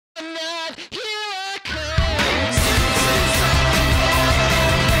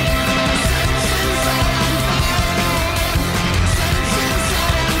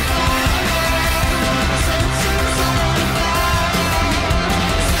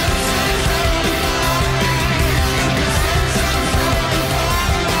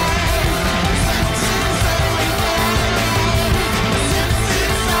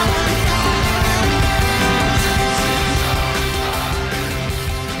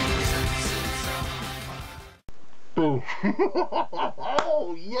Boo.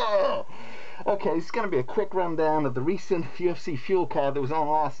 Oh yeah. Okay, it's going to be a quick rundown of the recent UFC Fuel card that was on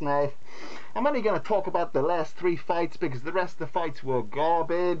last night. I'm only going to talk about the last 3 fights because the rest of the fights were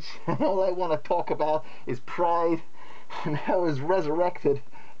garbage. And all I want to talk about is Pride and how it was resurrected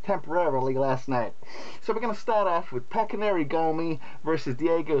temporarily last night. So we're going to start off with Takanori Gomi versus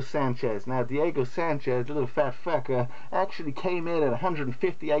Diego Sanchez. Now Diego Sanchez, a little fat fucker, actually came in at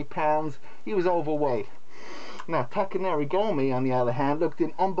 158 pounds. He was overweight. Now Takanori Gomi, on the other hand, looked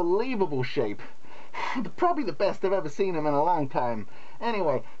in unbelievable shape. Probably the best I've ever seen him in a long time.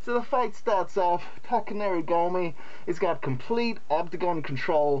 Anyway, so the fight starts off. Takanori Gomi has got complete octagon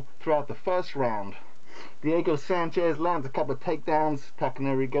control throughout the first round. Diego Sanchez lands a couple of takedowns.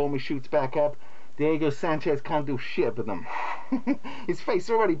 Takanori Gomi shoots back up. Diego Sanchez can't do shit with him. His face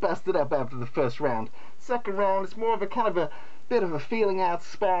already busted up after the first round. Second round, it's more of a kind of a bit of a feeling out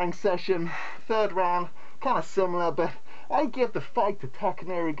sparring session. Third round, kind of similar, but I give the fight to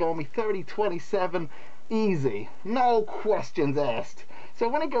Takanori Gomi 30-27, easy, no questions asked. So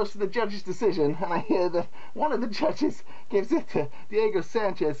when it goes to the judge's decision, and I hear that one of the judges gives it to Diego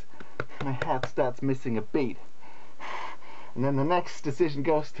Sanchez, my heart starts missing a beat. And then the next decision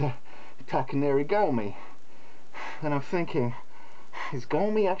goes to Takanori Gomi, and I'm thinking, is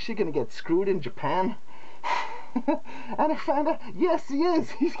Gomi actually going to get screwed in Japan? And I find out, yes, he is.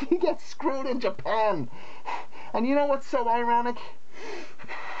 He gets screwed in Japan. And you know what's so ironic?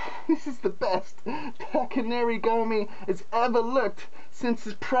 This is the best Takanori Gomi has ever looked since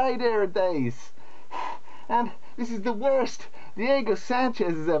his Pride era days. And this is the worst Diego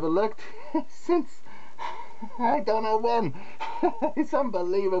Sanchez has ever looked since I don't know when. It's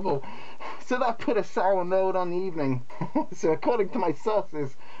unbelievable. So that put a sour note on the evening. So according to my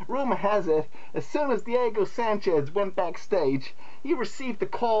sources, rumor has it, as soon as Diego Sanchez went backstage, he received a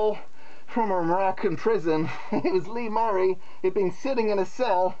call from a Moroccan prison. It was Lee Murray. He'd been sitting in a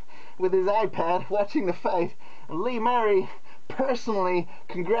cell with his iPad watching the fight, and Lee Murray personally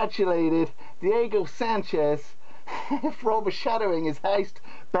congratulated Diego Sanchez for overshadowing his heist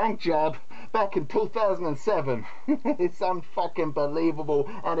bank job back in 2007. It's unfucking believable,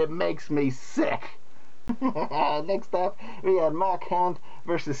 and it makes me sick. Next up, we had Mark Hunt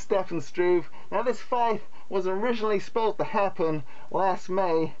versus Stefan Struve. Now this fight was originally supposed to happen last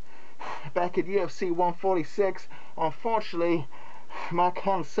May, back at UFC 146. Unfortunately, Mark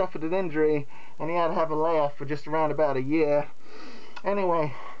Hunt suffered an injury, and he had to have a layoff for just around about a year.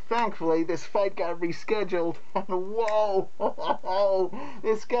 Anyway, thankfully, this fight got rescheduled, and whoa,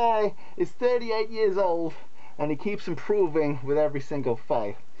 this guy is 38 years old, and he keeps improving with every single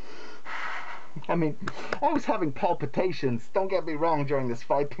fight. I mean, I was having palpitations, don't get me wrong, during this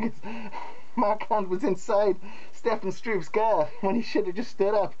fight, because Mark Hunt was inside Stefan Struve's guard when he should have just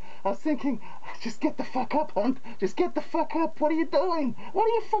stood up. I was thinking, just get the fuck up, Hunt. Just get the fuck up. What are you doing? What are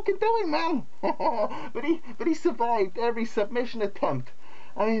you fucking doing, man? but he survived every submission attempt.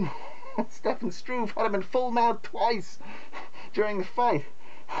 I mean, Stefan Struve had him in full mount twice during the fight.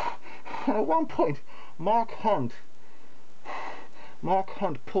 And at one point, Mark Hunt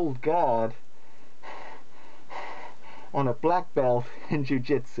pulled guard on a black belt in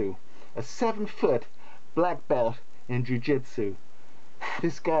jiu-jitsu. A 7-foot black belt in jiu-jitsu.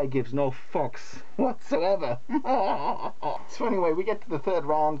 This guy gives no fucks whatsoever. So anyway, we get to the third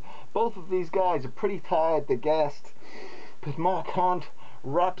round. Both of these guys are pretty tired, they're gassed, but Mark Hunt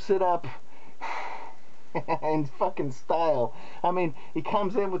wraps it up in fucking style. I mean, he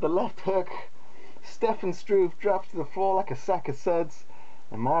comes in with the left hook. Stefan Struve drops to the floor like a sack of suds,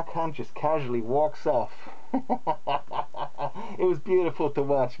 and Mark Hunt just casually walks off. It was beautiful to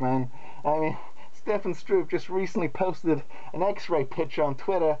watch, man. I mean, Stefan Struve just recently posted an x-ray picture on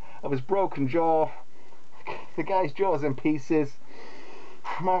Twitter of his broken jaw. The guy's jaw's in pieces.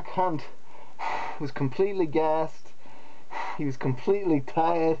 Mark Hunt was completely gassed. He was completely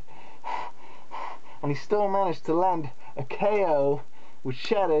tired, and he still managed to land a KO which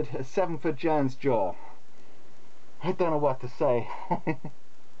shattered a 7-foot giant's jaw. I don't know what to say.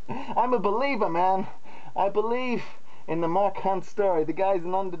 I'm a believer, man. I believe in the Mark Hunt story. The guy's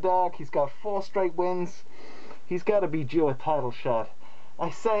an underdog. He's got 4 straight wins. He's got to be due a title shot. I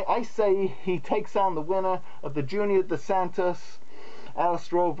say he takes on the winner of the Junior Dos Santos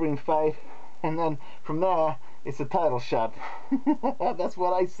Alistair Overeem fight, and then from there it's a title shot. That's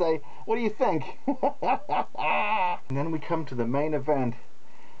what I say. What do you think? And then we come to the main event.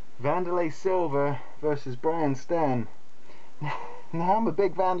 Wanderlei Silva versus Brian Stann. Now I'm a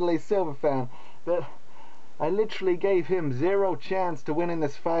big Wanderlei Silva fan, but I literally gave him 0 chance to win in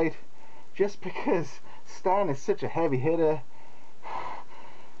this fight just because Stann is such a heavy hitter.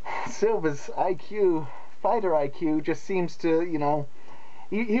 Silva's IQ fighter IQ just seems to, you know,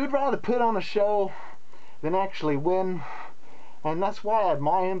 he would rather put on a show than actually win, and that's why I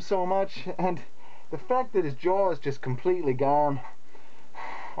admire him so much. And the fact that his jaw is just completely gone,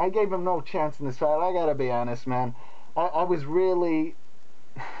 I gave him no chance in this fight. I gotta be honest, man. I was really...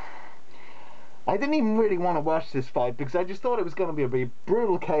 I didn't even really want to watch this fight because I just thought it was going to be a very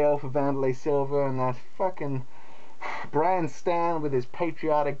brutal KO for Wanderlei Silva, and that fucking Brian Stann with his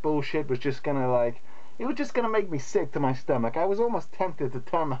patriotic bullshit was just going to, like, it was just going to make me sick to my stomach. I was almost tempted to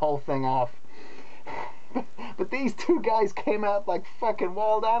turn the whole thing off. But these two guys came out like fucking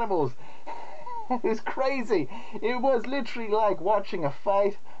wild animals. It was crazy. It was literally like watching a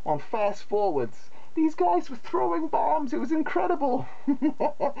fight on fast forwards. These guys were throwing bombs. It was incredible.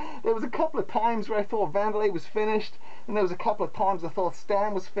 There was a couple of times where I thought Wanderlei was finished, and there was a couple of times I thought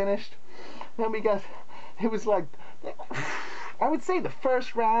Stann was finished. Then we got, it was like, I would say the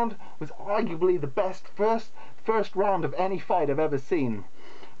first round was arguably the best first round of any fight I've ever seen,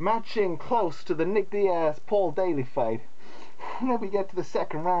 matching close to the Nick Diaz-Paul Daley fight. And then we get to the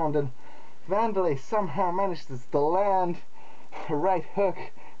second round, and Wanderlei somehow manages to land a right hook,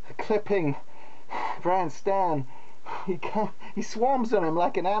 clipping Brian Stann. He swarms on him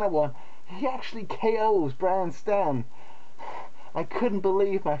like an animal. He actually KOs Brian Stann. I couldn't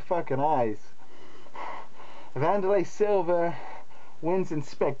believe my fucking eyes. Wanderlei Silva wins in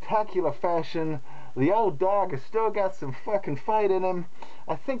spectacular fashion. The old dog has still got some fucking fight in him.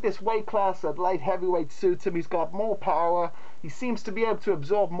 I think this weight class at light heavyweight suits him. He's got more power. He seems to be able to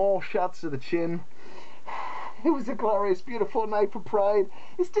absorb more shots to the chin. It was a glorious, beautiful night for Pride.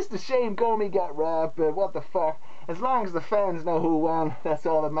 It's just a shame Gomi got robbed, but what the fuck. As long as the fans know who won, that's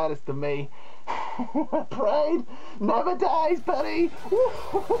all that matters to me. Pride never dies, buddy.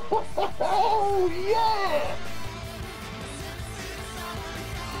 Oh, yeah!